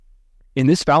In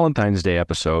this Valentine's Day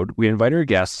episode, we invite our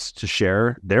guests to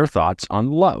share their thoughts on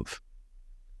love.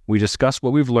 We discuss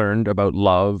what we've learned about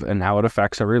love and how it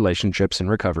affects our relationships in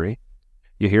recovery.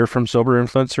 You hear from sober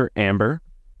influencer Amber,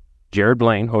 Jared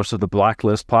Blaine, host of the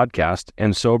Blaklist Podcast,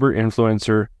 and sober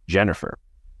influencer Jennifer,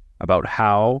 about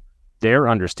how their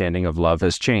understanding of love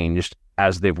has changed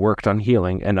as they've worked on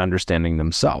healing and understanding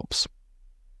themselves.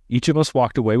 Each of us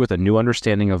walked away with a new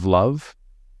understanding of love,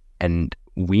 and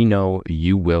we know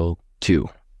you will too.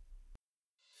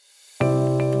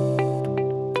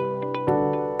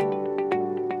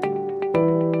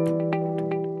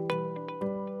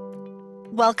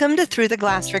 Welcome to Through the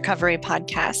Glass Recovery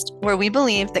Podcast, where we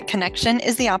believe that connection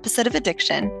is the opposite of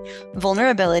addiction,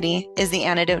 vulnerability is the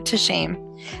antidote to shame,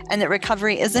 and that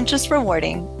recovery isn't just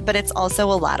rewarding, but it's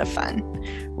also a lot of fun.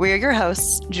 We're your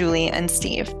hosts, Julie and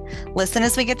Steve. Listen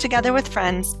as we get together with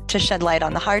friends to shed light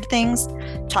on the hard things,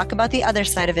 talk about the other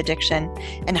side of addiction,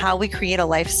 and how we create a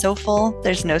life so full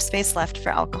there's no space left for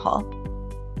alcohol.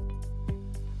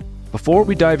 Before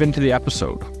we dive into the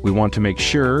episode, we want to make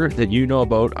sure that you know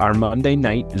about our Monday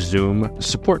night Zoom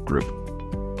support group.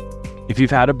 If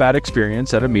you've had a bad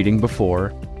experience at a meeting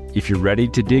before, if you're ready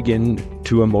to dig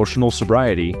into emotional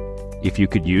sobriety, if you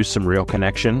could use some real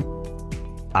connection,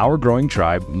 our growing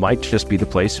tribe might just be the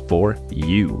place for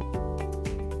you.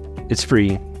 It's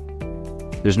free.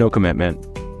 There's no commitment.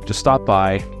 Just stop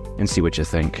by and see what you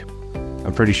think.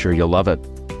 I'm pretty sure you'll love it.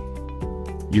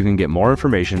 You can get more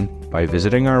information by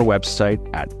visiting our website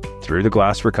at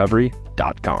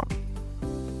throughtheglassrecovery.com.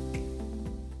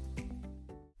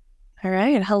 All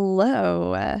right.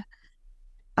 Hello.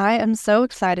 I am so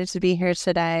excited to be here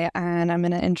today, and I'm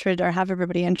going to have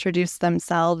everybody introduce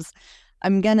themselves.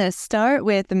 I'm going to start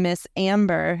with Miss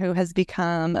Amber, who has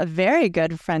become a very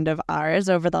good friend of ours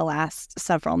over the last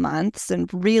several months, and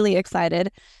really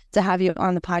excited to have you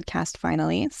on the podcast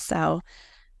finally. So,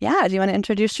 yeah, do you want to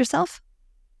introduce yourself?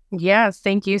 Yes,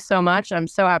 thank you so much. I'm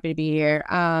so happy to be here.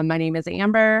 My name is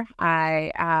Amber.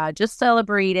 I just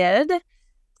celebrated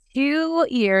 2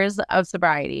 years of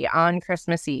sobriety on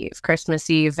Christmas Eve. Christmas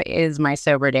Eve is my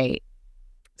sober date.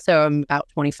 So I'm about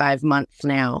 25 months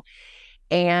now.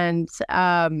 And,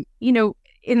 in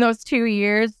those 2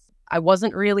 years, I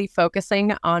wasn't really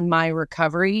focusing on my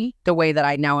recovery the way that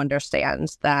I now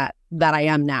understand that I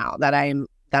am now, that I'm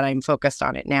focused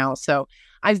on it now. So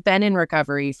I've been in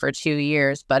recovery for 2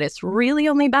 years, but it's really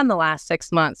only been the last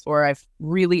 6 months where I've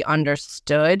really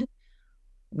understood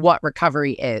what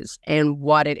recovery is and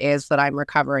what it is that I'm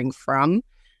recovering from.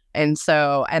 And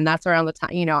that's around the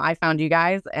time, I found you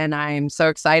guys, and I'm so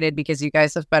excited because you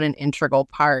guys have been an integral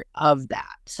part of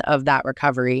that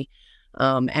recovery,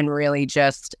 and really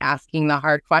just asking the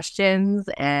hard questions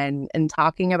and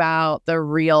talking about the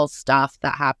real stuff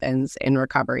that happens in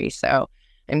recovery. So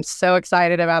I'm so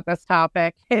excited about this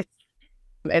topic.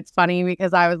 It's funny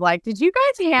because I was like, did you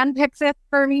guys handpick this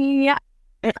for me?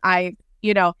 And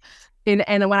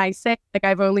when I say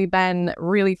I've only been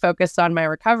really focused on my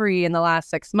recovery in the last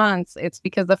 6 months, it's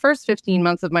because the first 15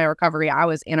 months of my recovery, I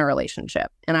was in a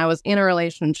relationship, and I was in a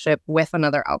relationship with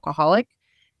another alcoholic.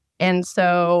 And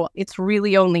so it's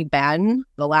really only been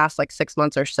the last 6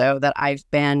 months or so that I've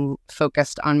been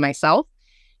focused on myself,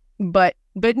 but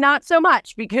not so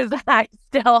much because I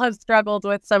still have struggled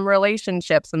with some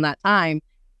relationships in that time.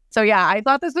 So yeah, I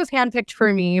thought this was handpicked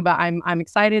for me, but I'm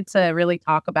excited to really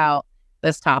talk about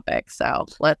this topic. So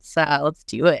let's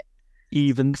do it.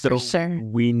 Even though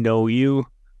we know you,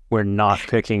 we're not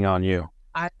picking on you.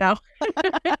 I know.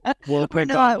 We'll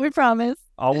we promise.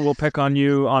 We'll pick on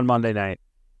you on Monday night.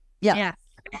 Yeah.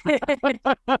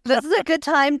 This is a good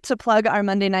time to plug our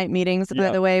Monday night meetings.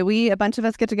 By the way, a bunch of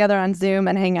us get together on Zoom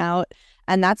and hang out.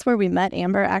 And that's where we met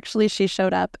Amber. Actually, she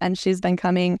showed up, and she's been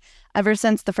coming ever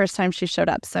since the first time she showed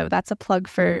up. So that's a plug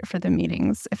for the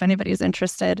meetings. If anybody's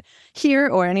interested here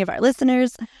or any of our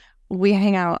listeners, we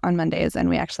hang out on Mondays and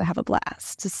we actually have a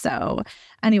blast. So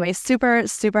anyway, super,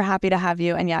 super happy to have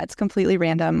you. And yeah, it's completely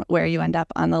random where you end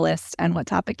up on the list and what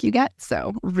topic you get.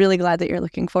 So really glad that you're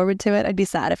looking forward to it. I'd be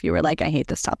sad if you were like, I hate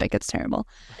this topic. It's terrible.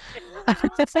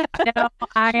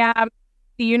 I am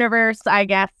the universe, I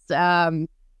guess.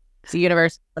 The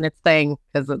universe and its thing,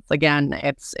 because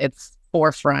it's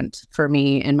forefront for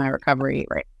me in my recovery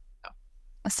right now.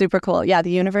 Super cool. Yeah,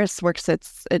 the universe works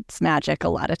its magic a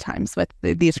lot of times with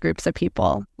these groups of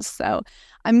people. So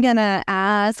I'm gonna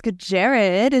ask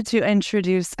Jared to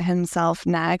introduce himself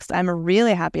next. I'm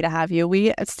really happy to have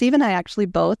you. Steve and I actually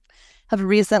both have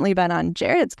recently been on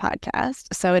Jared's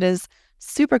podcast, so it is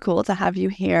super cool to have you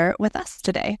here with us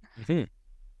today. Mm-hmm.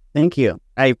 Thank you.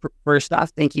 First off,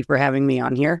 thank you for having me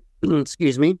on here.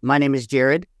 Excuse me. My name is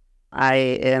Jared. I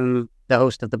am the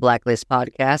host of the Blaklist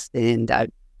Podcast. And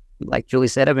like Julie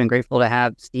said, I've been grateful to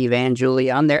have Steve and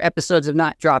Julie on. Their episodes have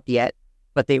not dropped yet,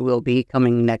 but they will be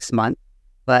coming next month.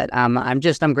 But I'm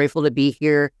grateful to be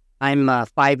here. I'm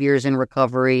 5 years in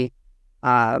recovery.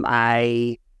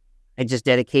 I just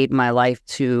dedicate my life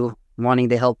to wanting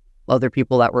to help other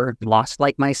people that were lost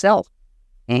like myself.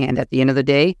 And at the end of the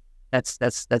day, that's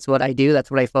what I do. That's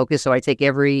what I focus. So I take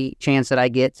every chance that I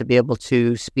get to be able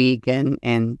to speak and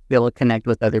be able to connect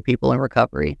with other people in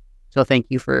recovery. So thank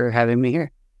you for having me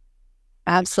here.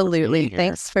 Absolutely.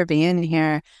 Thanks for being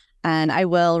here. And I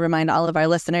will remind all of our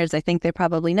listeners, I think they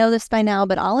probably know this by now,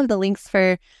 but all of the links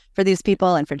for these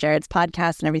people and for Jared's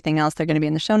podcast and everything else, they're going to be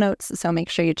in the show notes. So make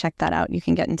sure you check that out. You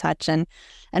can get in touch and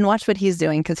watch what he's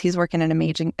doing, because he's working an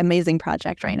amazing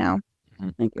project right now.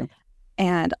 Thank you.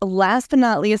 And last but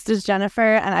not least is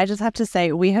Jennifer. And I just have to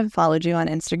say, we have followed you on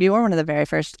Instagram. You were one of the very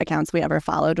first accounts we ever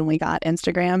followed when we got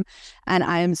Instagram. And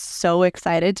I am so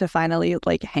excited to finally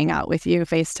hang out with you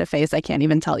face to face. I can't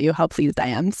even tell you how pleased I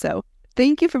am. So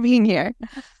thank you for being here.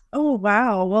 Oh,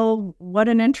 wow. Well, what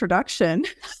an introduction.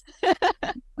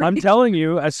 I'm telling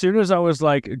you, as soon as I was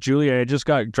like, Julia, I just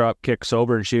got drop kicked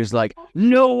sober, and she was like,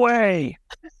 no way.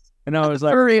 And I was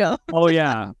like, For real. Oh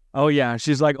yeah.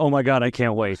 She's like, oh my God, I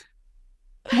can't wait.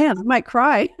 Man, I might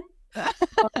cry.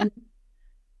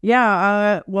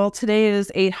 Well, today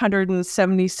is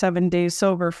 877 days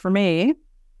sober for me.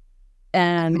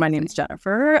 And my name's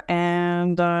Jennifer.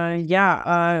 And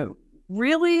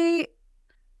really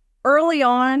early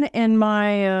on in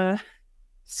my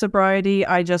sobriety,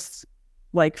 I just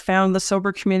found the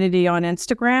sober community on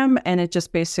Instagram, and it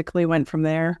just basically went from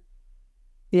there.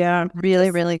 Yeah. Really,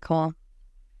 really cool.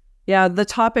 Yeah, the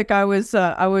topic, I was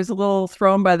a little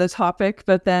thrown by the topic,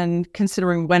 but then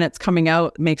considering when it's coming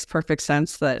out, it makes perfect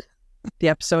sense that the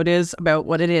episode is about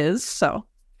what it is. So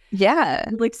yeah,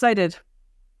 I'm really excited.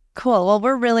 Cool. Well,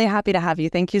 we're really happy to have you.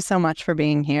 Thank you so much for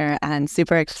being here, and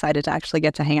super excited to actually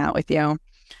get to hang out with you.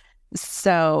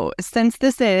 So since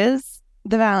this is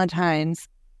the Valentine's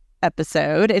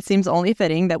episode, it seems only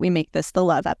fitting that we make this the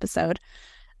love episode.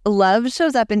 Love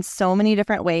shows up in so many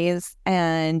different ways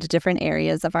and different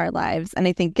areas of our lives. And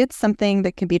I think it's something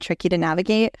that can be tricky to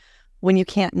navigate when you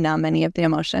can't numb any of the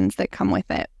emotions that come with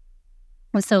it.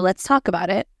 So let's talk about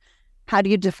it. How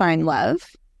do you define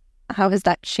love? How has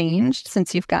that changed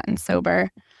since you've gotten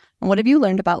sober? And what have you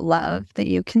learned about love that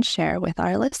you can share with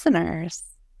our listeners?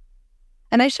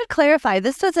 And I should clarify,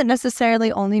 this doesn't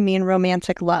necessarily only mean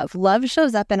romantic love. Love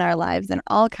shows up in our lives in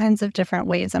all kinds of different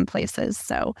ways and places.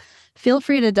 So feel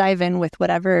free to dive in with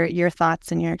whatever your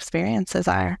thoughts and your experiences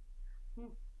are.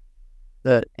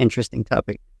 The interesting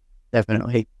topic,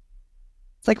 definitely.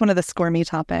 It's like one of the squirmy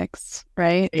topics,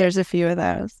 right? Yeah. There's a few of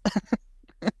those.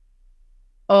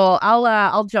 Oh,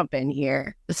 I'll jump in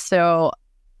here. So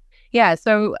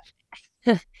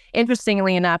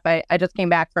interestingly enough, I just came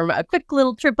back from a quick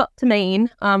little trip up to Maine,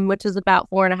 which is about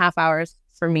 4.5 hours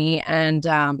for me. And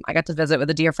I got to visit with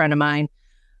a dear friend of mine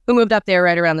who moved up there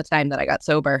right around the time that I got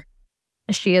sober.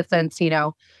 She has since,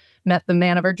 met the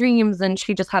man of her dreams, and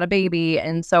she just had a baby.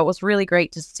 And so it was really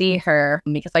great to see her,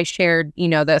 because I shared,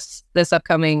 this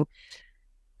upcoming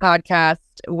podcast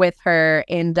with her.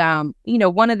 And,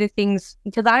 one of the things,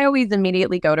 because I always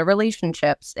immediately go to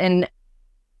relationships, and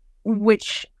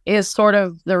which is sort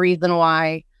of the reason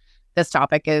why this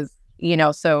topic is,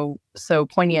 so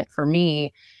poignant for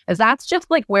me, is that's just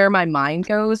where my mind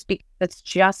goes,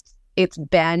 because it's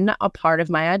been a part of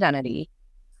my identity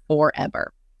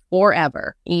forever.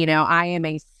 I am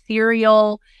a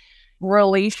serial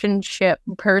relationship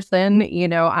person.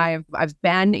 I've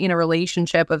been in a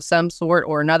relationship of some sort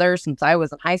or another since I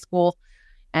was in high school,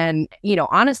 and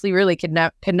honestly really could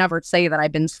never say that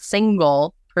I've been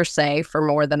single per se for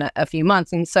more than a few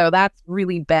months. And so that's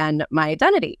really been my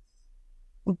identity.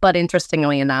 But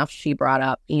interestingly enough, she brought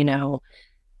up,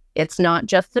 it's not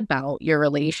just about your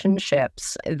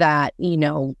relationships, that,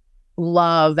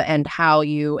 love and how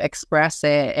you express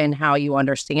it and how you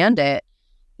understand it,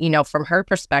 from her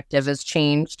perspective has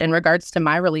changed in regards to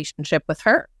my relationship with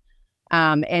her,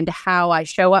 and how I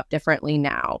show up differently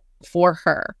now for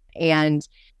her. And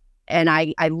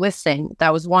I listened.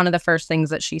 That was one of the first things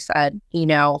that she said,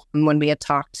 when we had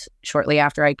talked shortly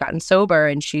after I'd gotten sober,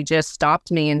 and she just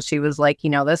stopped me and she was like,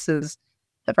 this is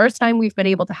the first time we've been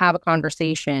able to have a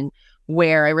conversation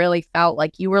where I really felt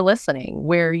like you were listening,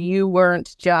 where you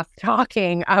weren't just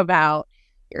talking about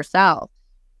yourself,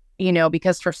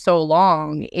 because for so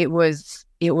long it was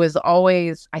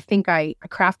always, I think I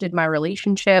crafted my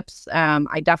relationships.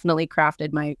 I definitely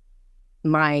crafted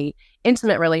my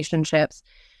intimate relationships,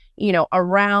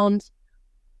 around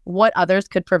what others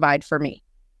could provide for me.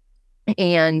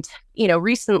 And,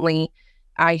 recently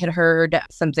I had heard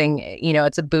something,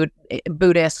 it's a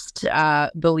Buddhist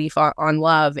belief on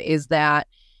love, is that,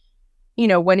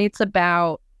 when it's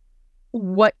about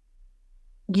what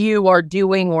you are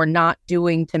doing or not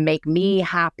doing to make me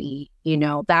happy,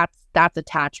 that's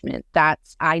attachment.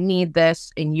 That's, I need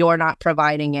this and you're not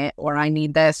providing it, or I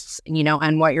need this,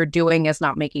 and what you're doing is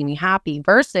not making me happy,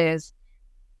 versus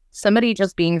somebody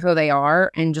just being who they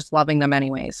are and just loving them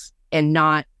anyways, and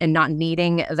not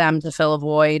needing them to fill a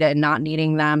void, and not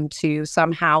needing them to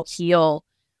somehow heal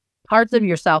parts of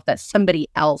yourself that somebody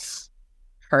else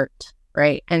hurt,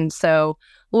 right? And so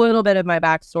a little bit of my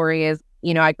backstory is,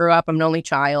 I grew up, I'm an only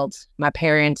child. My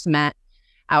parents met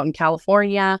out in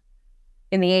California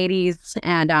in the 80s,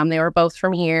 and they were both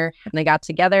from here, and they got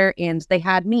together and they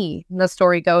had me. And the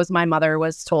story goes, my mother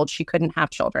was told she couldn't have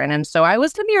children, and so I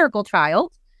was the miracle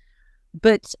child.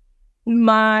 But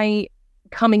my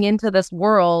coming into this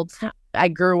world, I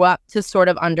grew up to sort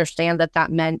of understand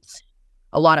that meant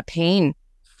a lot of pain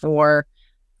for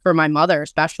my mother,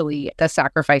 especially the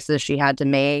sacrifices she had to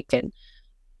make, and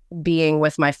being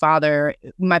with my father.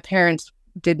 My parents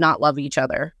did not love each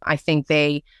other. I think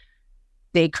they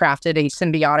crafted a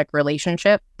symbiotic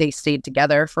relationship. They stayed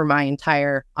together for my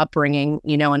entire upbringing,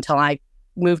 until I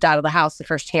moved out of the house the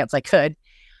first chance I could.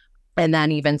 And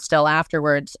then even still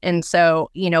afterwards. And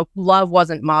so, love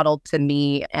wasn't modeled to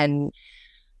me. And,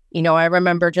 I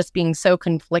remember just being so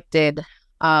conflicted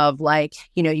of like,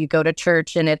 you go to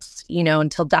church and it's,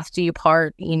 until death do you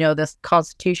part, this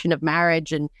constitution of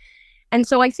marriage. And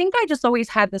so I think I just always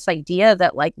had this idea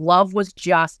that like love was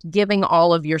just giving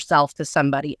all of yourself to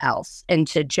somebody else, and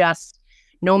to just,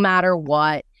 no matter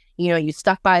what, you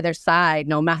stuck by their side,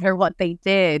 no matter what they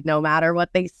did, no matter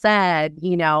what they said,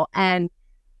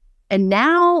 and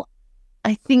now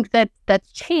I think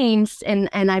that's changed, and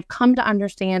I've come to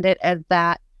understand it as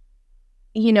that,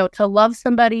 to love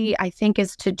somebody, I think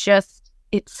is to just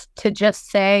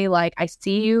say like, I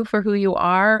see you for who you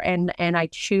are, and I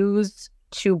choose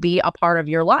to be a part of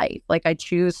your life. Like I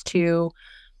choose to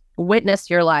witness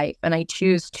your life, and I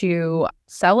choose to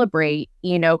celebrate,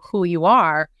 who you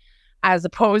are, as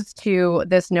opposed to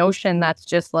this notion that's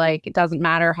just like, it doesn't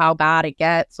matter how bad it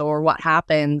gets or what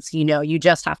happens, you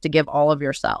just have to give all of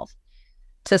yourself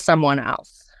to someone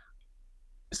else.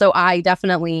 So I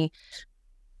definitely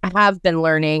have been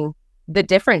learning the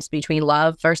difference between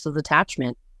love versus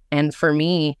attachment. And for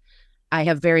me, I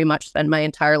have very much spent my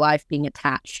entire life being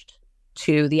attached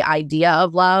to the idea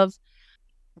of love,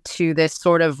 to this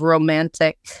sort of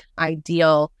romantic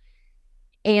ideal.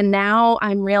 And now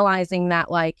I'm realizing that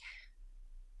like,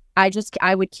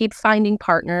 I would keep finding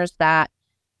partners that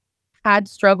had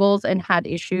struggles and had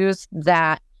issues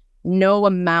that no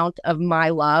amount of my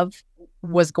love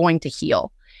was going to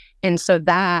heal. And so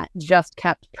that just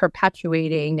kept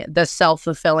perpetuating the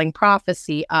self-fulfilling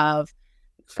prophecy of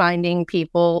finding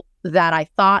people that I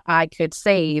thought I could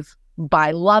save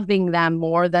by loving them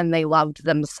more than they loved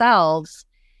themselves.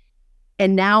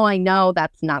 And now I know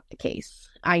that's not the case.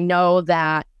 I know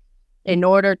that in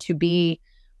order to be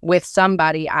with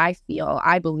somebody, I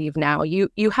believe now,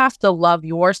 you have to love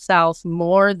yourself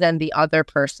more than the other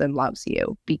person loves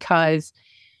you, because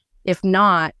if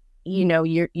not,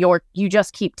 you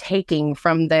just keep taking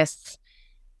from this,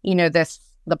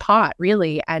 the pot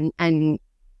really, and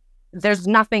there's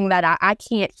nothing that I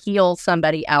can't heal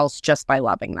somebody else just by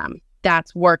loving them.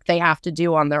 That's work they have to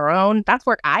do on their own. That's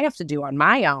work I have to do on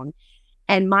my own.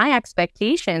 And my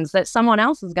expectations that someone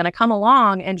else is going to come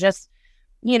along and just,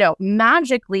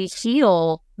 magically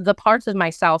heal the parts of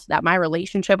myself that my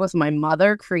relationship with my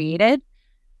mother created,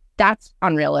 that's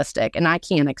unrealistic. And I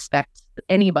can't expect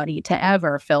anybody to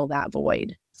ever fill that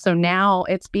void. So now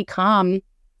it's become,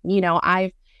 in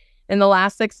the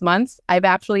last 6 months, I've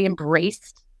actually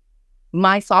embraced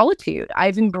my solitude.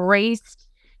 I've embraced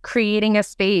creating a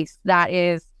space that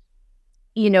is,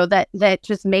 that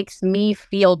just makes me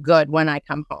feel good when I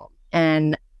come home.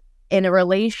 And in a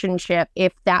relationship,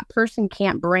 if that person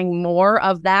can't bring more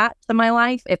of that to my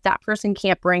life, if that person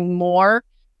can't bring more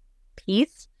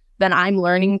peace than I'm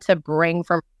learning to bring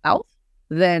for myself,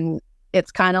 then it's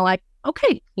kind of like,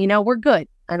 okay, we're good.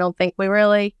 I don't think we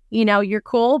really, you're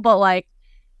cool, but like,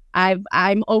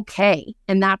 I'm okay.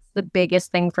 And that's the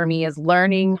biggest thing for me, is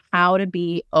learning how to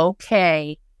be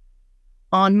okay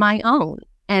on my own.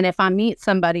 And if I meet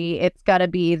somebody, it's got to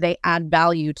be they add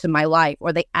value to my life,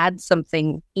 or they add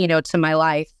something, to my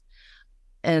life.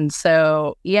 And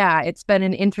so, yeah, it's been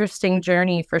an interesting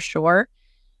journey for sure,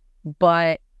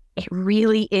 but it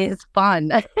really is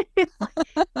fun. It's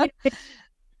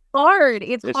hard.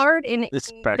 It's hard.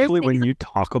 Especially when you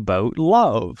talk about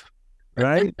love,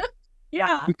 right?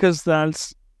 Yeah. Because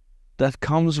that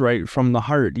comes right from the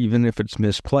heart, even if it's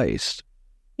misplaced.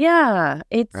 Yeah.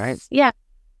 It's right. Yeah.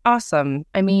 Awesome.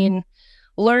 I mean,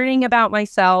 learning about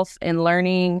myself and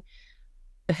learning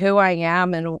who I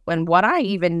am and what I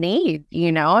even need,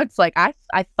 it's like I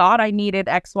thought I needed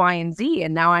X, Y, and Z,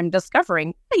 and now I'm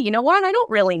discovering, hey, you know what? I don't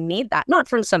really need that. Not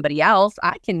from somebody else.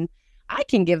 I can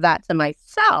give that to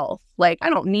myself. Like, I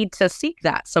don't need to seek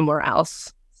that somewhere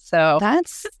else. So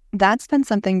that's been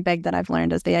something big that I've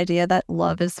learned, is the idea that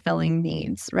love is filling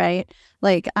needs, right?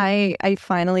 Like I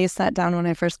finally sat down when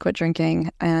I first quit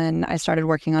drinking and I started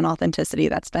working on authenticity.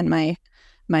 That's been my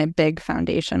big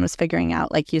foundation, was figuring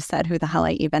out, like you said, who the hell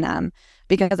I even am,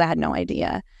 because I had no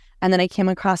idea. And then I came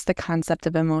across the concept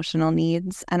of emotional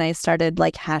needs and I started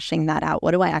like hashing that out.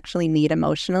 What do I actually need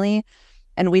emotionally?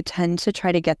 And we tend to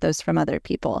try to get those from other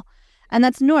people. And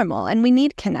that's normal. And we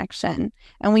need connection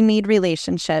and we need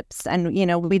relationships. And,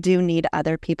 we do need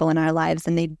other people in our lives,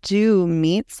 and they do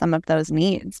meet some of those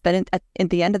needs. But at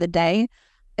the end of the day,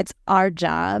 it's our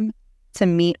job to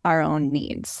meet our own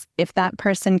needs. If that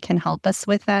person can help us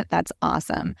with that, that's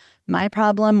awesome. My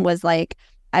problem was like,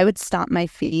 I would stomp my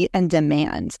feet and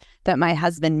demand that my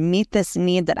husband meet this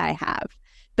need that I have.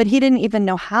 But he didn't even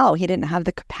know how. He didn't have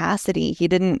the capacity.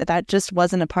 That just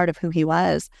wasn't a part of who he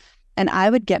was. And I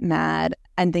would get mad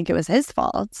and think it was his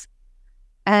fault.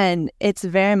 And it's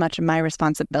very much my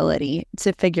responsibility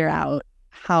to figure out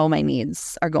how my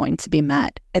needs are going to be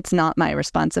met. It's not my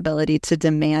responsibility to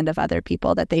demand of other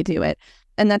people that they do it.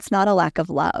 And that's not a lack of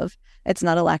love. It's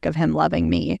not a lack of him loving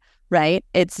me, right?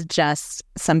 It's just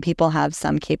some people have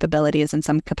some capabilities and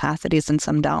some capacities and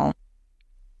some don't.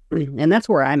 And that's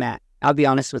where I'm at. I'll be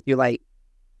honest with you. Like,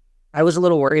 I was a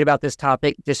little worried about this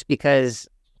topic just because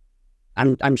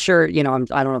I'm sure, I don't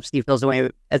know if Steve feels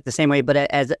the same way, but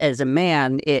as a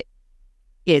man,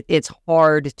 it's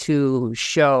hard to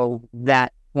show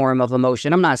that form of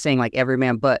emotion. I'm not saying like every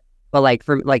man, but like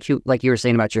you were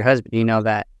saying about your husband,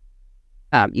 that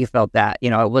you felt that,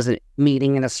 it wasn't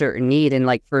meeting in a certain need. And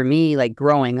like for me, like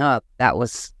growing up, that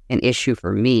was an issue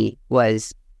for me,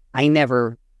 was I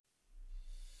never.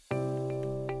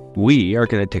 We are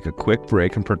going to take a quick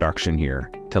break in production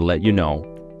here to let you know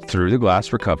Through the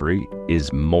Glass Recovery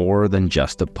is more than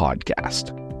just a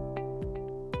podcast.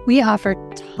 We offer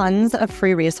tons of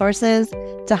free resources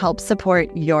to help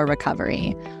support your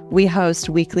recovery. We host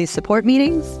weekly support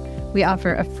meetings. We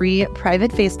offer a free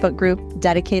private Facebook group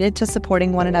dedicated to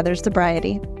supporting one another's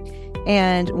sobriety.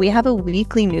 And we have a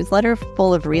weekly newsletter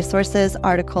full of resources,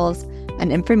 articles,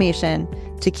 and information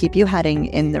to keep you heading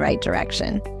in the right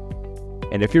direction.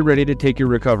 And if you're ready to take your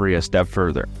recovery a step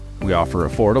further, we offer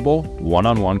affordable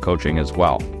one-on-one coaching as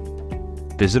well.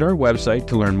 Visit our website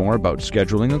to learn more about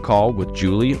scheduling a call with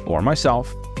Julie or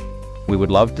myself. We would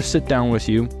love to sit down with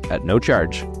you at no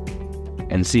charge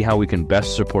and see how we can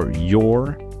best support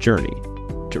your journey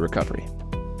to recovery.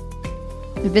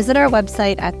 Visit our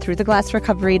website at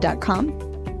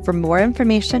throughtheglassrecovery.com for more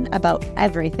information about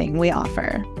everything we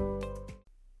offer.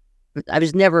 I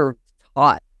was never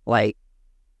taught like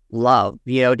love,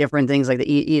 different things like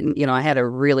that. I had a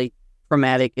really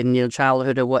traumatic and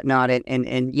childhood and whatnot,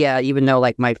 and yeah, even though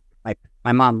like my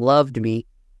mom loved me,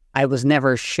 I was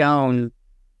never shown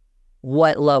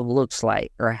what love looks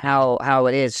like or how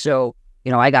it is. So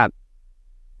I got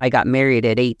married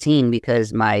at 18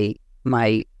 because my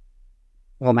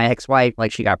ex-wife,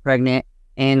 like, she got pregnant,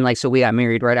 and like, so we got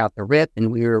married right out the rip,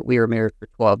 and we were married for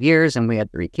 12 years, and we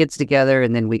had 3 kids together,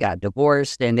 and then we got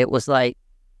divorced, and it was like,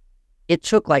 it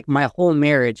took like my whole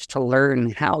marriage to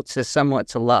learn how to somewhat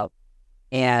to love.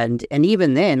 And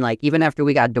even then, like, even after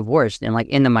we got divorced and like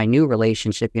into my new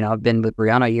relationship, I've been with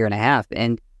Brianna a year and a half,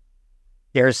 and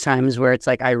there's times where it's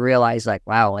like, I realize like,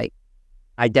 wow, like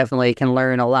I definitely can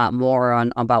learn a lot more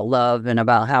about love and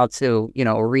about how to,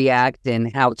 react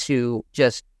and how to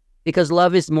just, because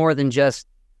love is more than just,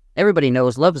 everybody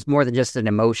knows love is more than just an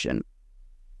emotion.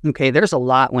 Okay. There's a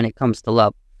lot when it comes to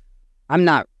love. I'm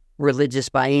not religious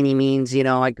by any means,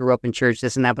 I grew up in church,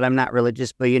 this and that, but I'm not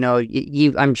religious. But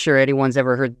I'm sure anyone's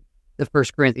ever heard the 1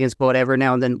 Corinthians quote every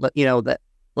now and then, that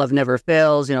love never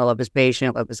fails, love is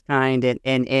patient, love is kind,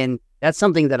 and that's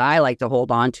something that I like to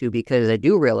hold on to, because I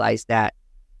do realize that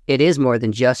it is more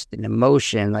than just an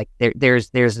emotion. Like there's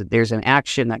an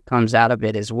action that comes out of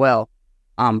it as well.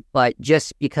 But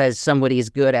just because somebody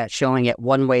is good at showing it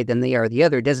one way than they are the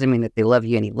other doesn't mean that they love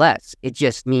you any less. It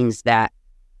just means that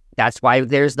that's why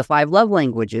there's the 5 love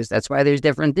languages. That's why there's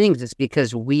different things. It's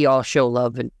because we all show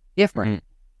love different.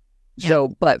 Mm-hmm.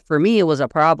 So, but for me, it was a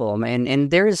problem.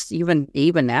 And there's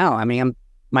even now, I mean,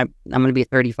 I'm going to be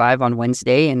 35 on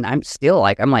Wednesday, and I'm still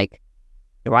like,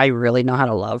 do I really know how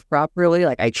to love properly?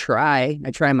 Like, I try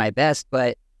my best,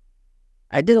 but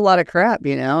I did a lot of crap,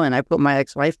 and I put my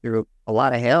ex-wife through a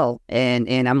lot of hell. And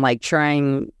I'm like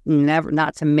trying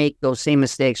not to make those same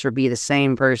mistakes or be the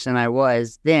same person I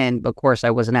was then. But of course, I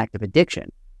was an active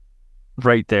addiction.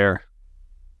 Right there.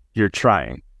 You're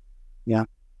trying. Yeah.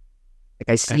 Like,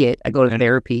 I see it. I go to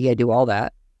therapy. I do all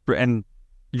that. And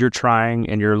you're trying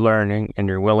and you're learning and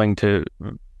you're willing to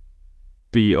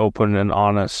be open and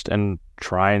honest and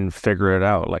try and figure it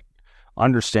out. Like,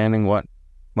 understanding what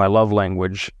my love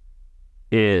language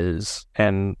is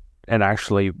and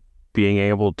actually being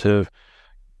able to,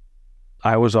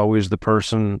 I was always the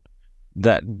person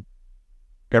that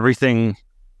everything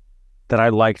that I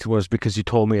liked was because you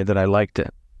told me that I liked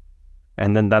it.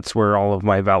 And then that's where all of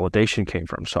my validation came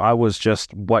from. So I was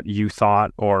just what you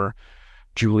thought or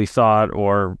Julie thought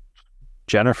or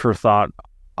Jennifer thought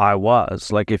I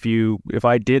was. Like, if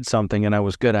I did something and I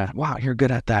was good at, wow, you're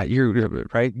good at that. You're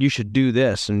right. You should do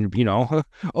this. And,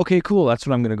 okay, cool. That's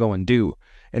what I'm going to go and do.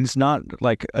 And it's not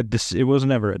like it was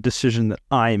never a decision that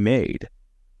I made.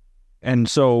 And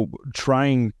so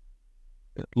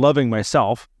loving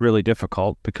myself, really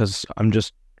difficult because I'm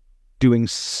just doing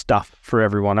stuff for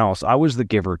everyone else. I was the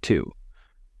giver too.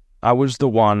 I was the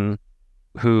one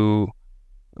who,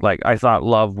 like, I thought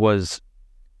love was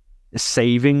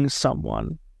saving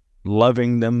someone,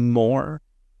 loving them more,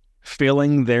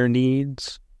 filling their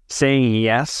needs, saying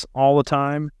yes all the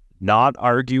time, not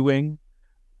arguing,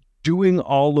 doing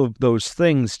all of those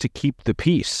things to keep the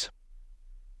peace,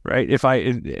 right? If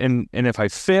I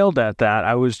failed at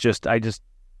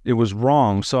that, it was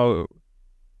wrong. So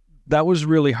that was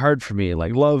really hard for me.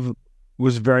 Like, love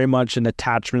was very much an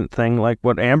attachment thing, like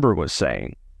what Amber was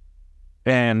saying.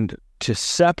 And to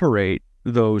separate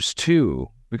those two,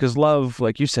 because love,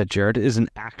 like you said, Jared, is an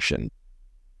action,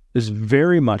 is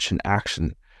very much an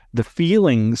action. The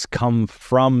feelings come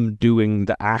from doing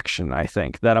the action, I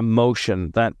think, that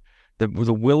emotion, that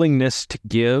the willingness to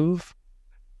give.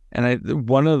 And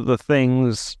one of the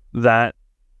things that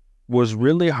was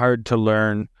really hard to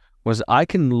learn was I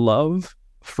can love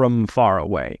from far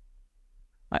away.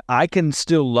 I can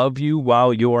still love you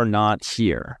while you're not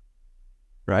here,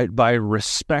 right? By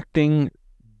respecting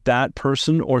that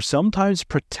person or sometimes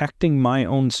protecting my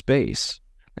own space.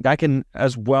 Like, I can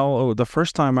as well, the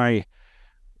first time I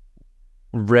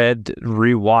read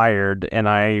Rewired and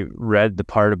I read the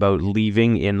part about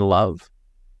leaving in love,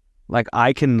 like,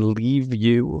 I can leave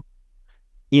you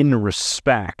in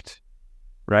respect,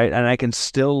 right? And I can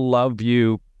still love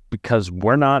you because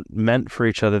we're not meant for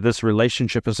each other. This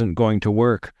relationship isn't going to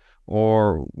work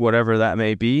or whatever that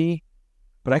may be,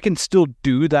 but I can still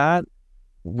do that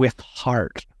with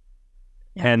heart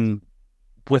and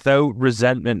without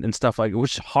resentment and stuff like it,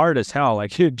 which is hard as hell.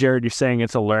 Like, Jared, you're saying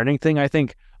it's a learning thing. I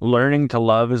think learning to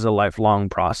love is a lifelong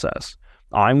process.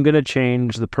 I'm going to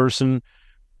change the person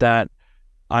that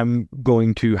I'm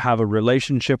going to have a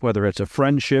relationship, whether it's a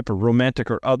friendship or romantic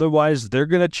or otherwise, they're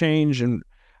going to change. And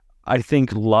I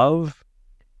think love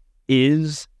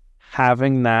is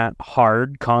having that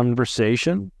hard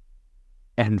conversation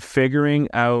and figuring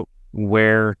out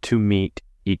where to meet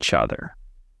each other.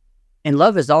 And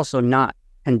love is also not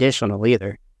conditional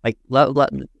either. Like, love,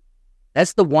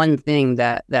 that's the one thing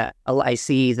that I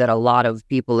see that a lot of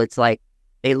people, it's like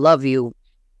they love you,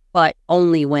 but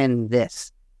only when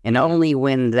this and only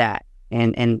when that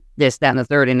and this, that, and the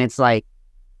third. And it's like,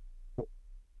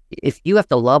 if you have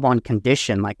to love on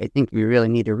condition, like, I think we really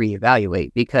need to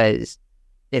reevaluate, because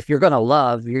if you're going to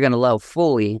love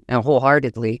fully and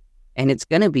wholeheartedly, and it's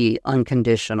going to be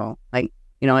unconditional. Like,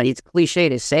 it's cliche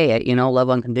to say it, love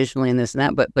unconditionally and this and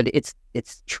that, but it's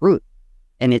truth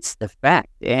and it's the fact.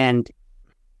 And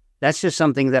that's just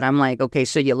something that I'm like, okay,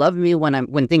 so you love me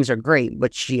when things are great,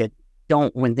 but you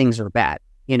don't when things are bad,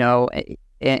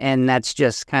 and that's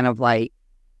just kind of like,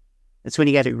 that's when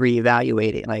you got to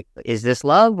reevaluate it. Like, is this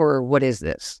love or what is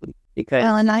this? Because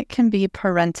and that can be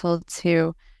parental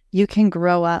too. You can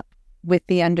grow up with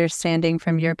the understanding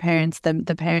from your parents.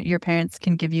 Your parents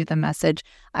can give you the message,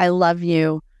 I love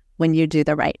you when you do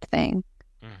the right thing.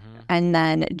 Mm-hmm. And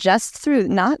then just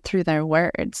not through their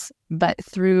words, but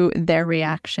through their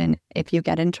reaction. If you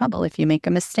get in trouble, if you make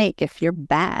a mistake, if you're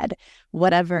bad,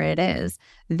 whatever it is,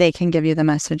 they can give you the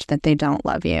message that they don't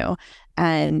love you.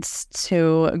 And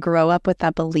to grow up with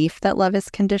that belief that love is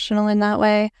conditional in that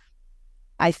way,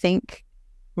 I think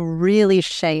really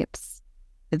shapes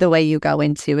the way you go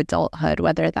into adulthood,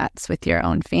 whether that's with your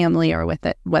own family or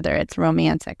whether it's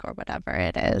romantic or whatever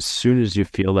it is. As soon as you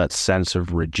feel that sense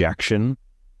of rejection.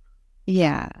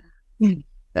 Yeah.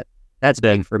 That's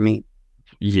big for me.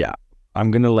 Yeah. I'm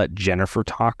going to let Jennifer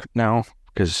talk now,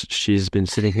 because she's been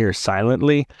sitting here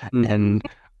silently, and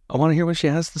I want to hear what she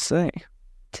has to say.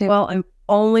 Well, I've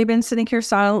only been sitting here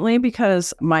silently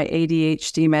because my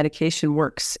ADHD medication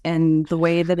works, and the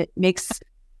way that it makes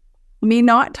me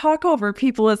not talk over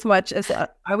people as much as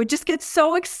I would just get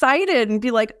so excited and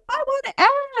be like, I want to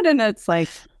add, and it's like,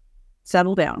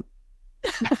 settle down.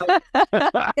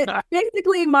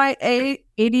 Basically, my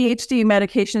ADHD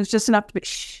medication is just enough to be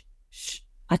shh,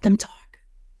 let them talk.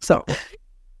 So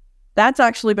that's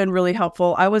actually been really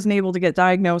helpful. I wasn't able to get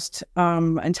diagnosed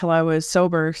until I was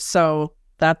sober, so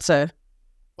that's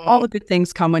all the good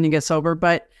things come when you get sober.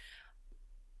 But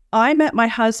I met my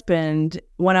husband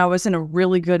when I was in a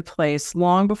really good place,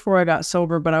 long before I got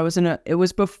sober. But it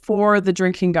was before the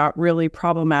drinking got really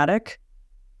problematic.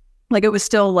 Like, it was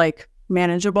still like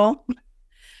manageable.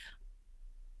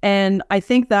 And I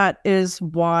think that is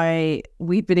why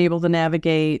we've been able to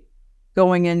navigate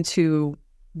going into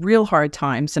real hard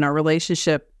times in our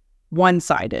relationship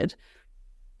one-sided.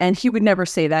 And he would never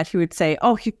say that. He would say,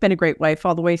 oh, you've been a great wife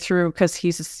all the way through, because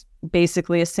he's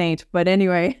basically a saint. But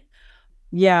anyway,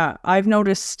 yeah, I've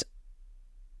noticed,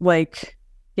 like,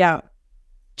 yeah,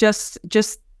 just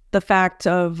the fact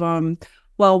of,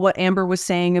 what Amber was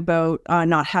saying about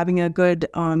not having a good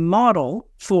model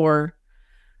for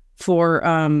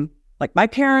like, my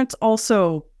parents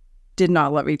also did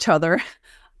not love each other.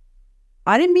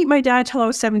 I didn't meet my dad till I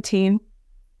was 17,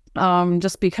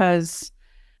 just because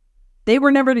they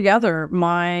were never together.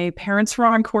 My parents were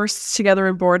on course together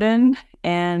in Borden,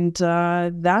 and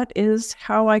that is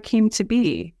how I came to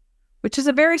be, which is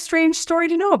a very strange story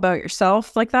to know about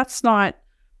yourself. Like, that's not,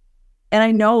 and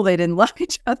I know they didn't love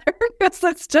each other, because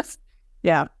that's just,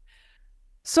 yeah.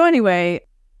 So anyway,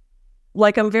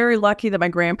 like, I'm very lucky that my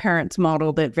grandparents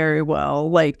modeled it very well.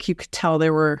 Like, you could tell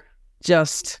they were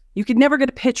just, you could never get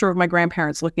a picture of my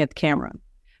grandparents looking at the camera,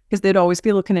 because they'd always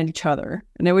be looking at each other,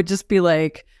 and it would just be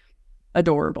like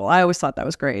adorable. I always thought that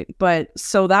was great. But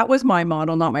so that was my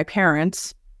model, not my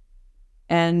parents.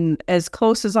 And as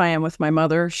close as I am with my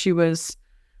mother, she was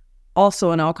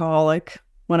also an alcoholic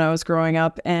when I was growing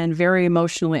up, and very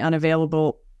emotionally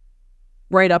unavailable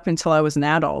right up until I was an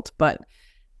adult. But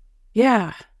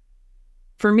yeah,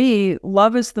 for me,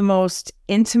 love is the most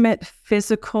intimate,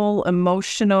 physical,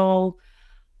 emotional,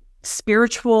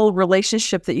 spiritual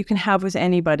relationship that you can have with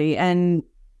anybody. And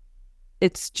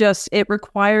it's just, it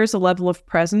requires a level of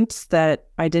presence that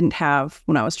I didn't have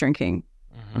when I was drinking.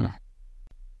 Mm-hmm.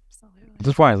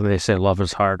 That's why they say love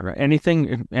is hard, right?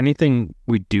 Anything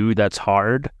we do that's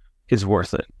hard is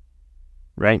worth it,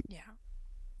 right? Yeah.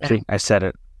 See, I said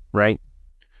it, right?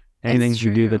 Anything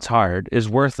you do that's hard is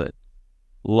worth it.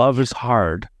 Love is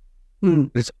hard.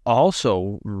 It's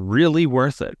also really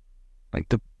worth it. Like,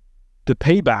 the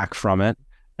payback from it,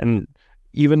 and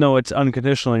even though it's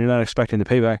unconditional and you're not expecting the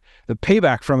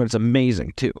payback from it's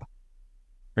amazing too.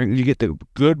 You get the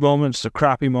good moments, the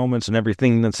crappy moments, and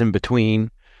everything that's in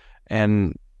between.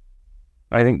 And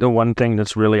I think the one thing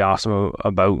that's really awesome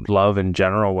about love in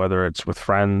general, whether it's with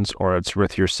friends or it's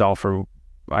with yourself, or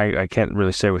I can't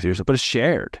really say with yourself, but it's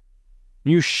shared.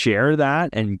 You share that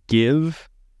and give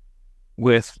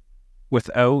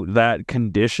without that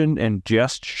condition and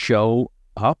just show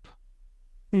up,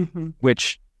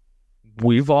 which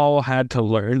we've all had to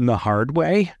learn the hard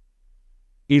way.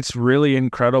 It's really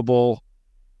incredible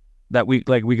that we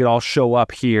could all show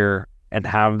up here and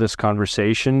have this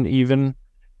conversation. Even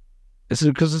this is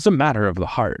because it's a matter of the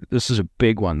heart. This is a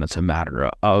big one that's a matter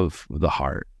of the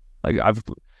heart. Like,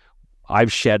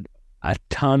 I've shed a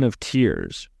ton of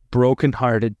tears,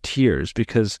 brokenhearted tears,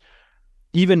 because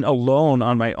even alone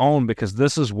on my own, because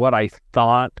this is what I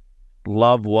thought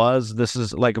love was. This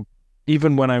is like,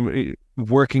 even when I'm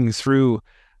working through,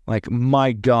 like,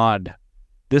 my God,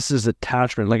 this is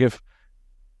attachment. Like, if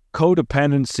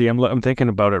codependency, I'm thinking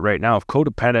about it right now, if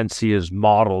codependency is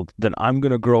modeled, then I'm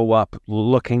going to grow up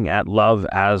looking at love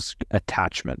as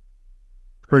attachment.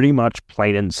 Pretty much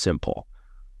plain and simple.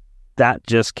 That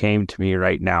just came to me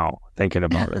right now, thinking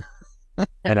about it.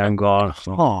 And I'm going,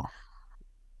 oh,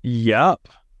 yep.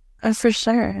 For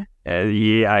sure.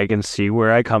 Yeah, I can see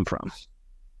where I come from.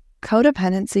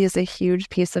 Codependency is a huge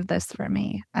piece of this for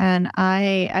me. And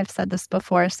I've said this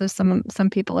before, so some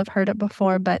people have heard it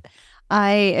before, but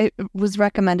it was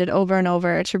recommended over and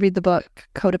over to read the book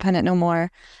Codependent No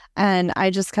More. And I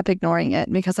just kept ignoring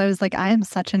it because I was like, I am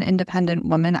such an independent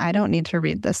woman. I don't need to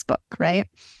read this book, right?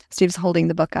 Steve's holding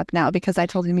the book up now because I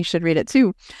told him he should read it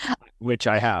too. Which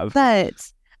I have.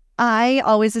 But I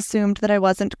always assumed that I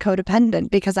wasn't codependent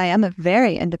because I am a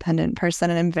very independent person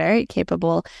and I'm very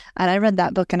capable. And I read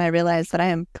that book and I realized that I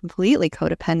am completely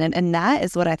codependent. And that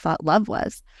is what I thought love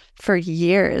was for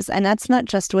years. And that's not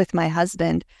just with my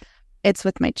husband, it's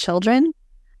with my children.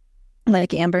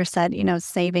 Like Amber said,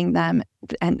 saving them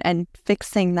and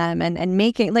fixing them and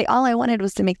making, like, all I wanted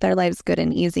was to make their lives good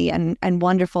and easy and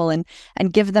wonderful and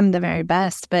give them the very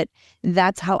best. But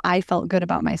that's how I felt good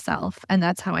about myself. And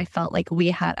that's how I felt like we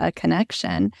had a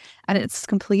connection. And it's a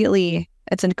completely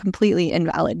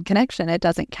invalid connection. It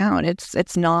doesn't count.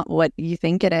 It's not what you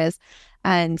think it is.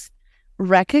 And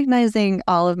recognizing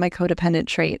all of my codependent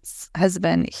traits has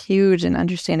been huge in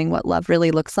understanding what love really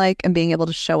looks like and being able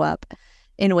to show up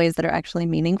in ways that are actually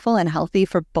meaningful and healthy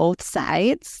for both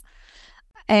sides.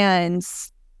 And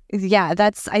yeah,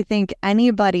 I think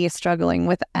anybody struggling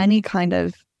with any kind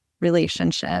of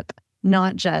relationship,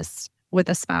 not just with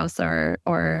a spouse or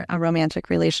a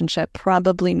romantic relationship,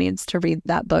 probably needs to read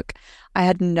that book. I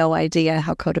had no idea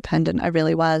how codependent I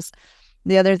really was.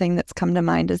 The other thing that's come to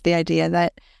mind is the idea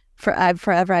that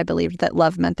forever I believed that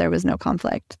love meant there was no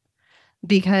conflict.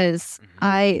 Because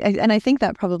I think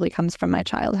that probably comes from my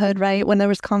childhood, right? When there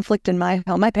was conflict in my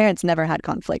home, my parents never had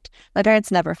conflict. My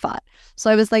parents never fought. So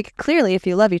I was like, clearly, if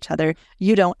you love each other,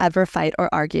 you don't ever fight or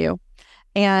argue.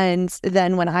 And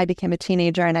then when I became a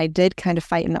teenager and I did kind of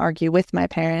fight and argue with my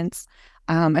parents,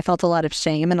 I felt a lot of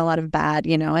shame and a lot of bad,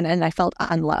 and I felt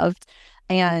unloved.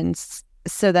 And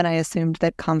so then I assumed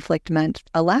that conflict meant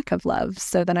a lack of love.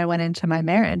 So then I went into my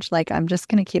marriage like, I'm just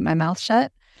going to keep my mouth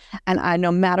shut. And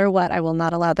no matter what, I will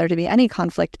not allow there to be any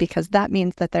conflict because that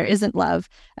means that there isn't love,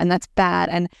 and that's bad.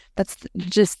 And that's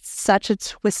just such a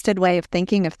twisted way of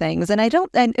thinking of things. And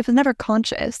it was never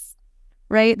conscious,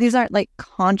 right? These aren't like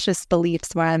conscious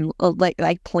beliefs where I'm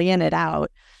like plan it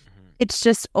out. It's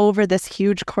just over this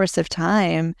huge course of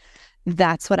time,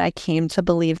 that's what I came to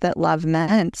believe that love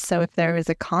meant. So if there is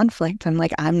a conflict, I'm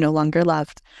like, I'm no longer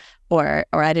loved. Or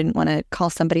I didn't want to call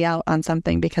somebody out on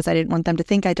something because I didn't want them to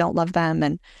think I don't love them.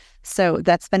 And so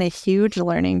that's been a huge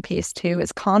learning piece too,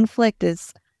 is conflict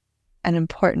is an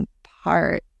important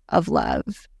part of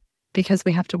love because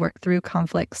we have to work through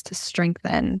conflicts to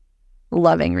strengthen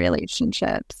loving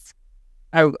relationships.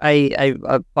 I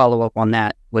follow up on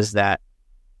that was that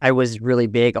I was really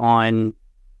big on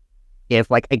if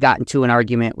like I got into an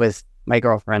argument with my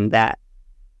girlfriend that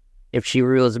if she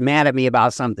was mad at me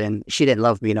about something, she didn't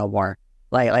love me no more.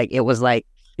 Like it was like,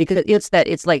 because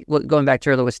it's like going back to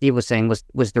earlier what Steve was saying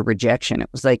was the rejection. It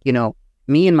was like,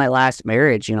 me and my last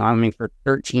marriage, for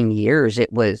 13 years,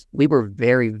 we were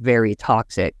very, very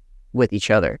toxic with each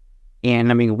other.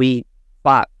 And we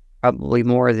fought probably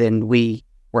more than we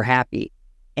were happy.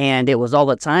 And it was all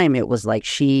the time. It was like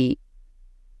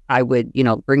I would,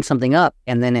 bring something up,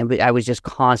 and then I was just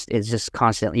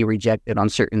constantly rejected on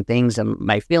certain things and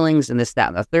my feelings and this, that,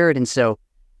 and the third. And so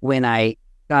when I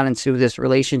got into this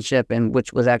relationship, and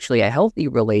which was actually a healthy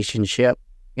relationship,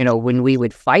 when we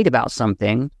would fight about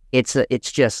something, it's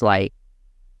just like,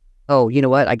 oh, you know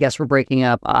what? I guess we're breaking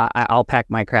up. I'll pack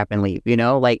my crap and leave.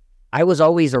 Like I was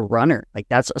always a runner. Like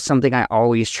that's something I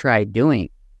always tried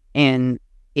doing, and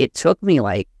it took me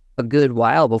like a good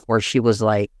while before she's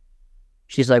like,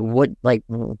 what, like,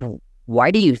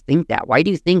 why do you think that? Why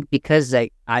do you think because I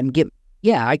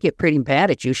get pretty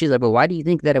mad at you. She's like, but why do you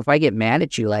think that if I get mad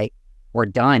at you, like, we're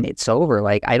done, it's over?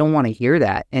 Like, I don't want to hear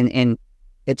that. And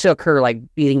it took her like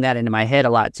beating that into my head a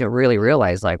lot to really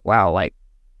realize like, wow, like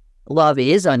love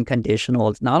is unconditional.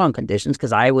 It's not on conditions,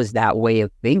 because I was that way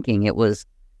of thinking. It was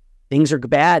things are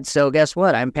bad. So guess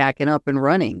what? I'm packing up and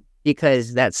running,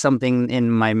 because that's something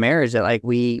in my marriage that like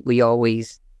we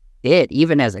always did,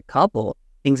 even as a couple.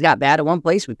 Things got bad at one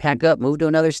place, we pack up, move to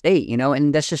another state,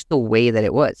 and that's just the way that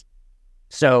it was.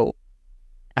 So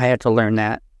I had to learn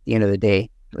that at the end of the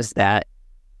day, was that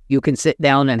you can sit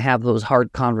down and have those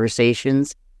hard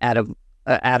conversations out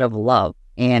of love.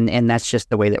 And that's just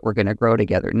the way that we're going to grow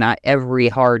together. Not every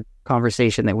hard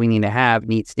conversation that we need to have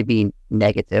needs to be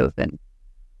negative. And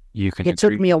it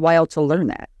took me a while to learn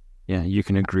that. Yeah, you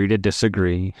can agree to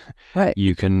disagree. Right.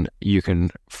 You can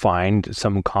find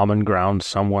some common ground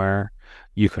somewhere.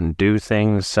 You can do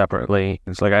things separately.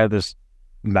 It's like I had this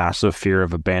massive fear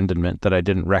of abandonment that I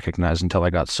didn't recognize until I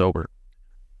got sober.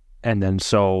 And then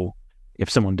so if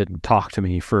someone didn't talk to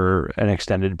me for an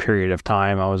extended period of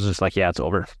time, I was just like, yeah, it's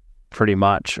over. Pretty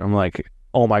much. I'm like,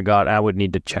 oh my God, I would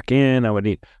need to check in. I would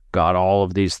need all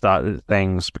of these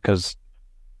things, because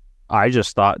I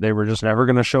just thought they were just never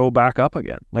going to show back up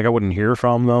again. Like I wouldn't hear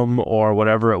from them or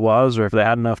whatever it was, or if they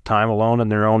had enough time alone in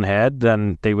their own head,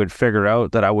 then they would figure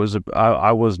out that I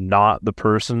was not the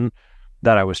person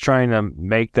that I was trying to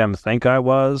make them think I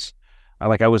was.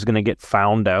 I was going to get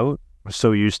found out. I was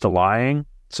so used to lying.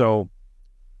 So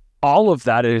all of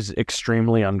that is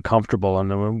extremely uncomfortable. And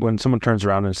then when someone turns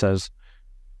around and says,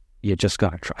 you just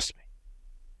got to trust me.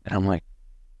 And I'm like,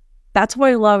 that's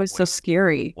why love is so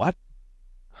scary. What?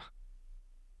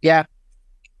 Yeah.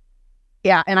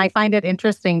 Yeah. And I find it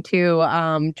interesting too.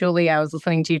 Julie, I was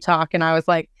listening to you talk and I was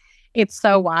like, it's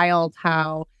so wild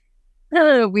how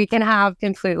we can have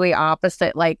completely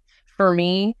opposite. Like for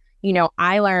me,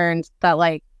 I learned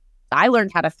that I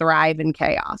learned how to thrive in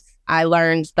chaos. I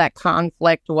learned that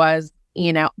conflict was,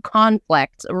 real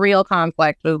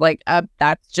conflict was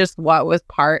that's just what was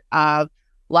part of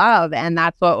love. And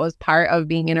that's what was part of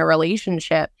being in a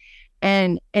relationship.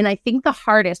 And I think the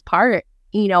hardest part,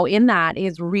 in that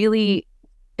is really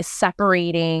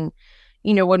separating,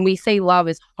 when we say love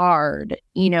is hard,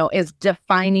 is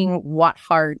defining what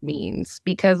hard means,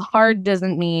 because hard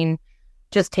doesn't mean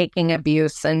just taking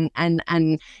abuse and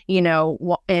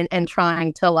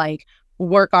trying to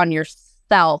work on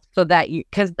yourself so that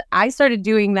because I started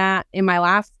doing that in my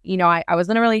last, I was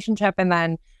in a relationship and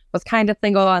then was kind of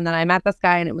single, and then I met this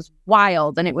guy and it was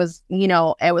wild, and it was,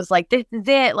 it was like, this is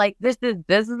it, this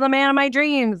is the man of my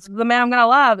dreams, the man I'm gonna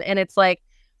love. And it's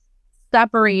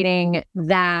separating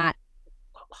that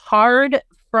hard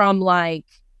from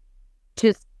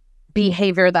just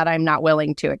behavior that I'm not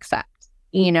willing to accept,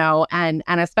 and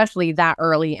especially that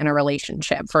early in a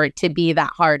relationship for it to be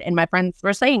that hard. And my friends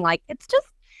were saying it's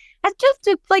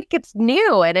it's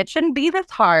new and it shouldn't be this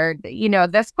hard,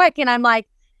 this quick. And I'm like,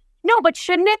 no, but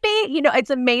shouldn't it be?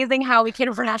 It's amazing how we can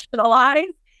rationalize,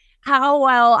 how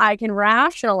well I can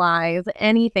rationalize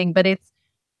anything, but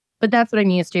that's what I'm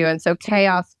used to. And so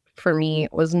chaos for me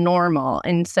was normal.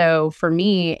 And so for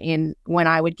me, when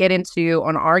I would get into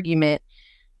an argument,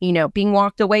 being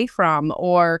walked away from,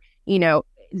 or,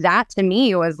 that to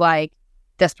me was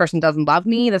this person doesn't love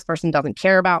me, this person doesn't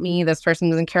care about me, this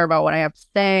person doesn't care about what I have to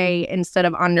say, instead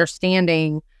of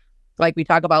understanding, we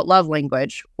talk about love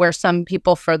language, where some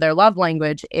people for their love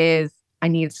language is, I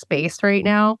need space right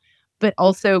now, but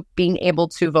also being able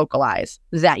to vocalize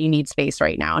that you need space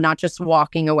right now, not just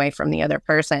walking away from the other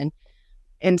person.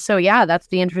 And so, yeah, that's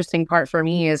the interesting part for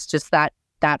me, is just that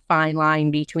fine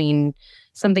line between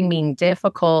something being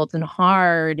difficult and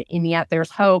hard, and yet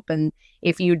there's hope. And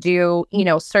if you do,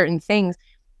 certain things,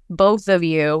 both of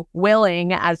you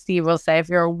willing, as Steve will say, if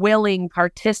you're a willing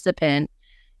participant,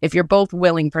 if you're both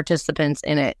willing participants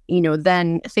in it,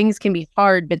 then things can be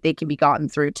hard, but they can be gotten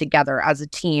through together as a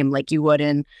team, like you would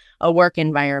in a work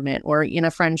environment or in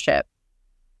a friendship,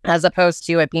 as opposed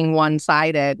to it being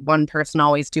one-sided, one person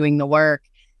always doing the work.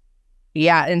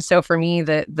 Yeah. And so for me,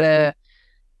 the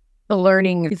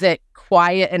learning that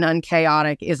quiet and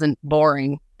unchaotic isn't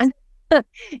boring.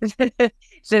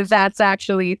 So that's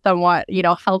actually somewhat,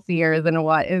 healthier than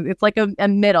what it's a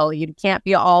middle. You can't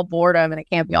be all boredom and it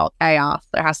can't be all chaos.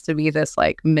 There has to be this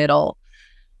middle.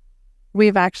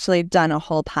 We've actually done a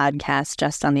whole podcast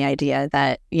just on the idea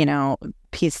that,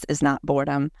 peace is not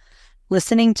boredom.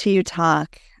 Listening to you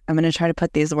talk, I'm going to try to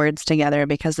put these words together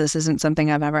because this isn't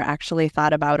something I've ever actually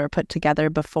thought about or put together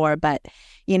before. But,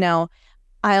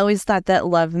 I always thought that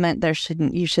love meant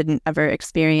you shouldn't ever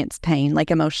experience pain,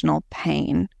 emotional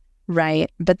pain,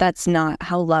 right? But that's not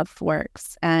how love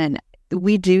works. And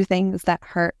we do things that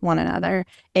hurt one another.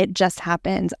 It just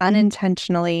happens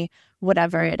unintentionally,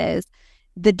 whatever it is.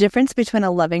 The difference between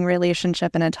a loving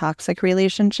relationship and a toxic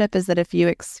relationship is that if you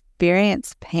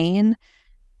experience pain,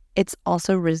 it's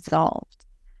also resolved.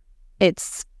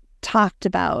 It's talked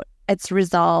about. It's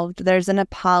resolved. There's an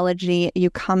apology. You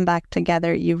come back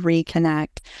together. You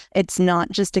reconnect. It's not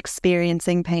just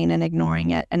experiencing pain and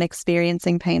ignoring it, and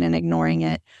experiencing pain and ignoring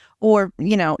it, or,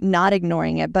 not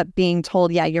ignoring it, but being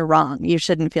told, yeah, you're wrong. You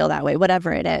shouldn't feel that way,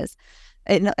 whatever it is.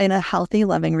 In a healthy,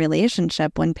 loving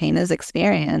relationship, when pain is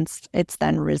experienced, it's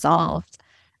then resolved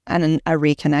and a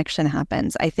reconnection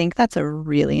happens. I think that's a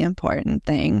really important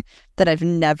thing that I've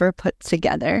never put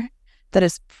together, that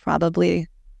is probably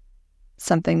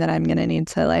something that I'm going to need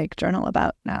to journal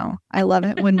about now. I love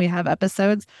it when we have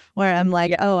episodes where I'm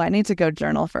oh, I need to go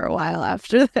journal for a while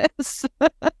after this.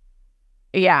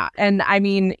 Yeah. And I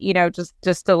mean,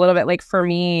 just a little bit for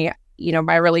me,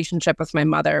 my relationship with my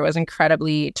mother was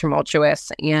incredibly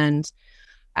tumultuous, and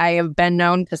I have been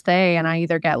known to say, and I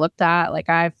either get looked at I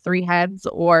have three heads,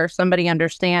 or somebody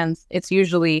understands. It's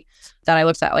usually that I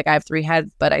looked at I have three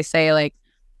heads, but I say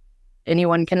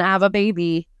anyone can have a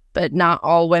baby, but not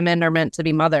all women are meant to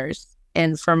be mothers.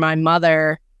 And for my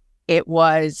mother,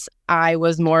 I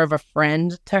was more of a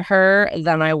friend to her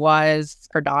than I was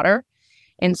her daughter.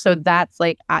 And so that's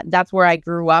that's where I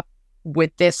grew up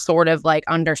with this sort of like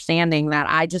understanding that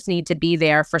I just need to be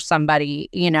there for somebody,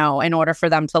 in order for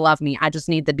them to love me. I just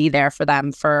need to be there for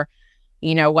them for,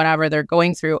 whatever they're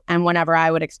going through. And whenever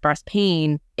I would express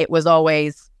pain, it was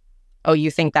always, oh,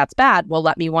 you think that's bad? Well,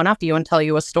 let me one up you and tell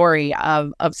you a story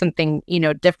of something,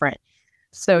 different.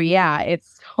 So yeah,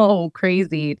 it's so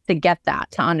crazy to get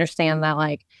that, to understand that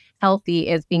like healthy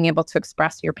is being able to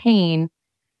express your pain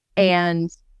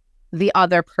and the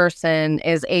other person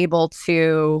is able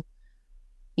to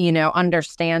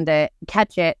understand it,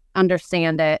 catch it,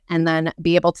 understand it, and then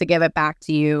be able to give it back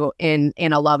to you in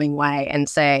a loving way and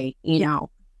say, yeah.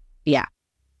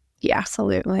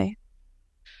 Absolutely.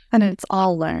 And it's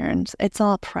all learned. It's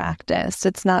all practiced.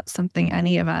 It's not something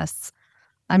any of us,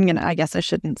 I guess I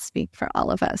shouldn't speak for all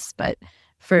of us, but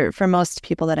for most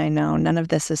people that I know, none of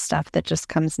this is stuff that just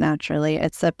comes naturally.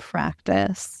 It's a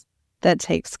practice that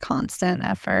takes constant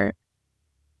effort.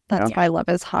 That's why love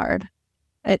is hard.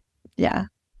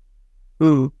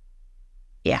 Ooh.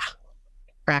 Yeah.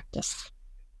 Practice.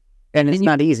 And it's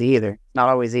not easy either. Not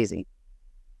always easy.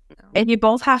 And you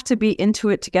both have to be into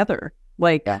it together.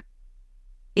 Like,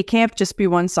 it can't just be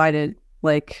one-sided,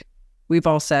 like we've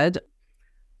all said.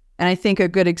 And I think a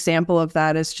good example of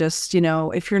that is just,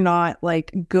 if you're not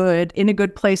like in a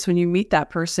good place when you meet that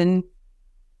person,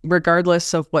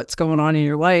 regardless of what's going on in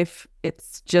your life,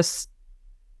 it's just,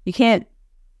 you can't,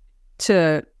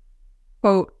 to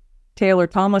quote Taylor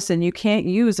Tomlinson, you can't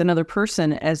use another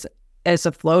person as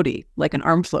a floaty, like an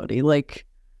arm floaty. Like,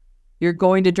 you're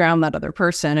going to drown that other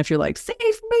person if you're like, save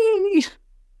me.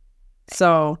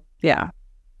 So, yeah.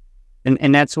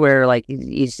 And that's where, like,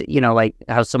 like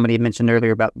how somebody mentioned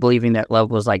earlier about believing that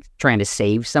love was like trying to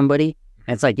save somebody.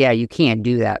 And it's like, yeah, you can't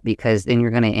do that because then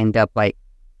you're going to end up like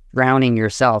drowning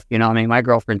yourself. My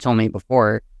girlfriend told me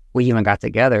before we even got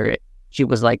together, she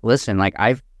was like, listen, like,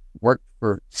 I've worked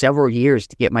for several years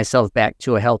to get myself back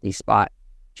to a healthy spot.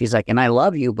 She's like, and I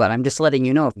love you, but I'm just letting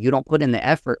you know, if you don't put in the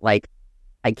effort, like,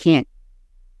 I can't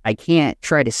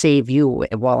try to save you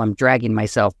while I'm dragging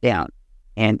myself down.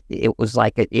 And it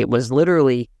was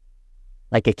literally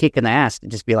like a kick in the ass to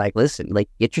just be like, listen, like,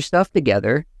 get your stuff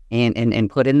together and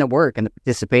put in the work and the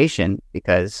participation,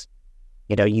 because,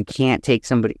 you can't take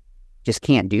somebody, just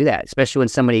can't do that, especially when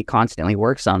somebody constantly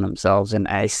works on themselves. And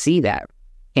I see that.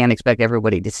 Can't expect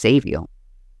everybody to save you.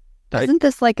 Isn't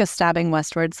this like a Stabbing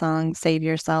Westward song, Save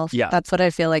Yourself? Yeah. That's what I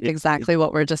feel like exactly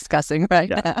what we're discussing right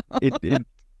now.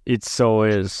 It so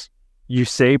is. You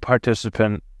say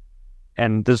participant,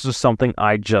 and this is something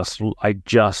I just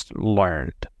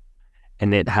learned,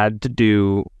 and it had to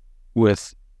do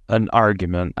with an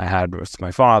argument I had with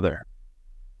my father,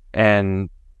 and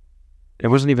it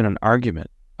wasn't even an argument.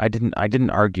 I didn't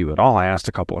argue at all. I asked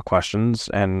a couple of questions,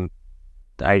 and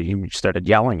he started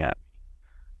yelling at me,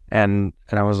 and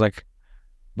I was like,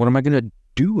 "What am I going to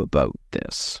do about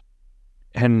this?"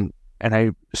 And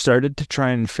I started to try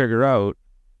and figure out,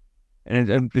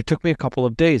 and it took me a couple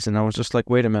of days, and I was just like,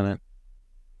 "Wait a minute,"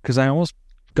 because I almost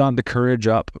got the courage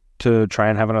up to try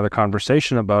and have another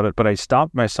conversation about it, but I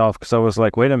stopped myself because I was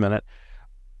like, "Wait a minute,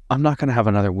 I'm not going to have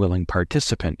another willing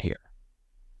participant here."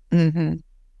 Mm-hmm.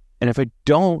 And if I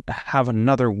don't have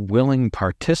another willing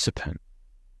participant,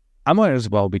 I might as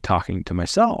well be talking to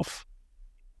myself.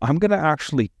 I'm going to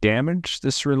actually damage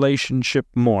this relationship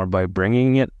more by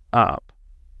bringing it up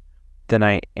than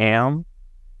I am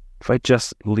if I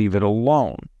just leave it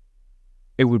alone.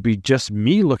 It would be just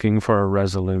me looking for a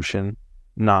resolution,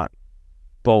 not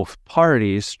both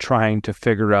parties trying to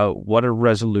figure out what a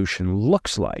resolution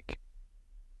looks like.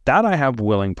 That I have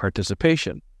willing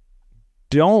participation.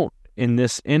 Don't in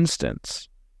this instance.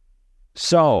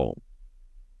 So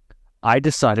I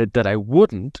decided that I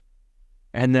wouldn't,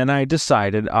 and then I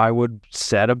decided I would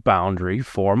set a boundary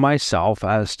for myself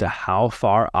as to how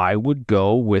far I would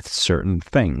go with certain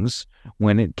things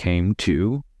when it came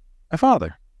to my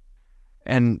father.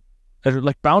 And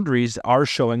like, boundaries are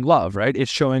showing love, right?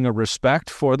 It's showing a respect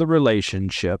for the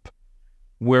relationship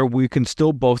where we can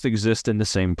still both exist in the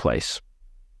same place.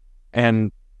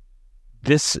 And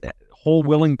this whole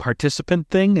willing participant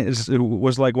thing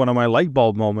was like one of my light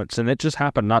bulb moments, and it just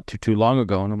happened not too long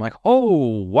ago. And I'm like,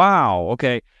 oh wow,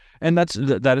 okay. And that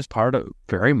is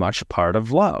very much part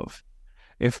of love.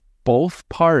 If both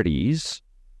parties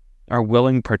are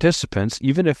willing participants,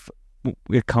 even if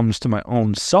it comes to my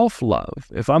own self-love,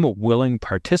 if I'm a willing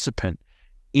participant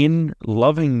in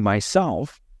loving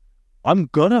myself, I'm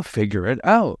gonna figure it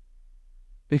out,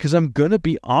 because I'm gonna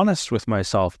be honest with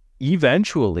myself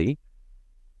eventually,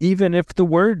 even if the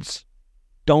words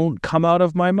don't come out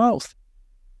of my mouth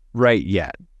right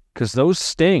yet, because those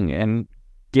sting. And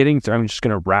getting through, I'm just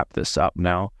going to wrap this up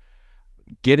now,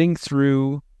 getting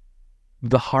through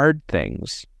the hard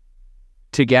things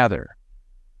together,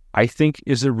 I think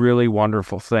is a really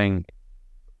wonderful thing.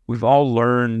 We've all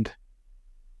learned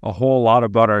a whole lot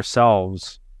about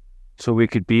ourselves so we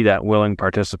could be that willing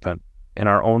participant in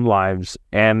our own lives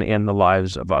and in the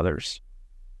lives of others.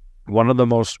 One of the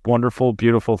most wonderful,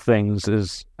 beautiful things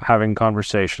is having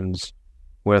conversations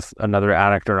with another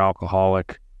addict or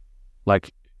alcoholic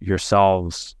like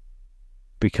yourselves,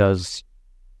 because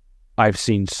I've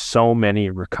seen so many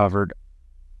recovered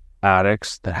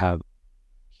addicts that have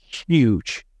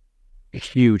huge,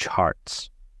 huge hearts.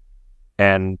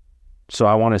 And so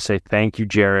I want to say thank you,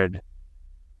 Jared.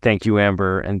 Thank you,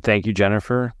 Amber. And thank you,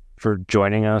 Jennifer, for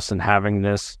joining us and having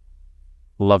this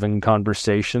loving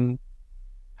conversation.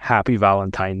 Happy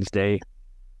Valentine's Day.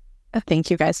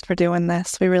 Thank you guys for doing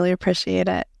this. We really appreciate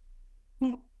it.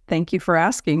 Thank you for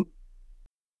asking.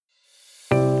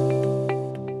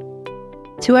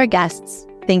 To our guests,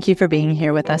 thank you for being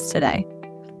here with us today.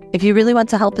 If you really want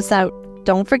to help us out,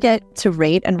 don't forget to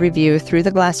rate and review Through the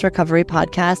Glass Recovery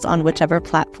Podcast on whichever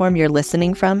platform you're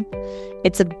listening from.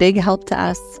 It's a big help to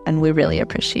us, and we really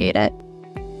appreciate it.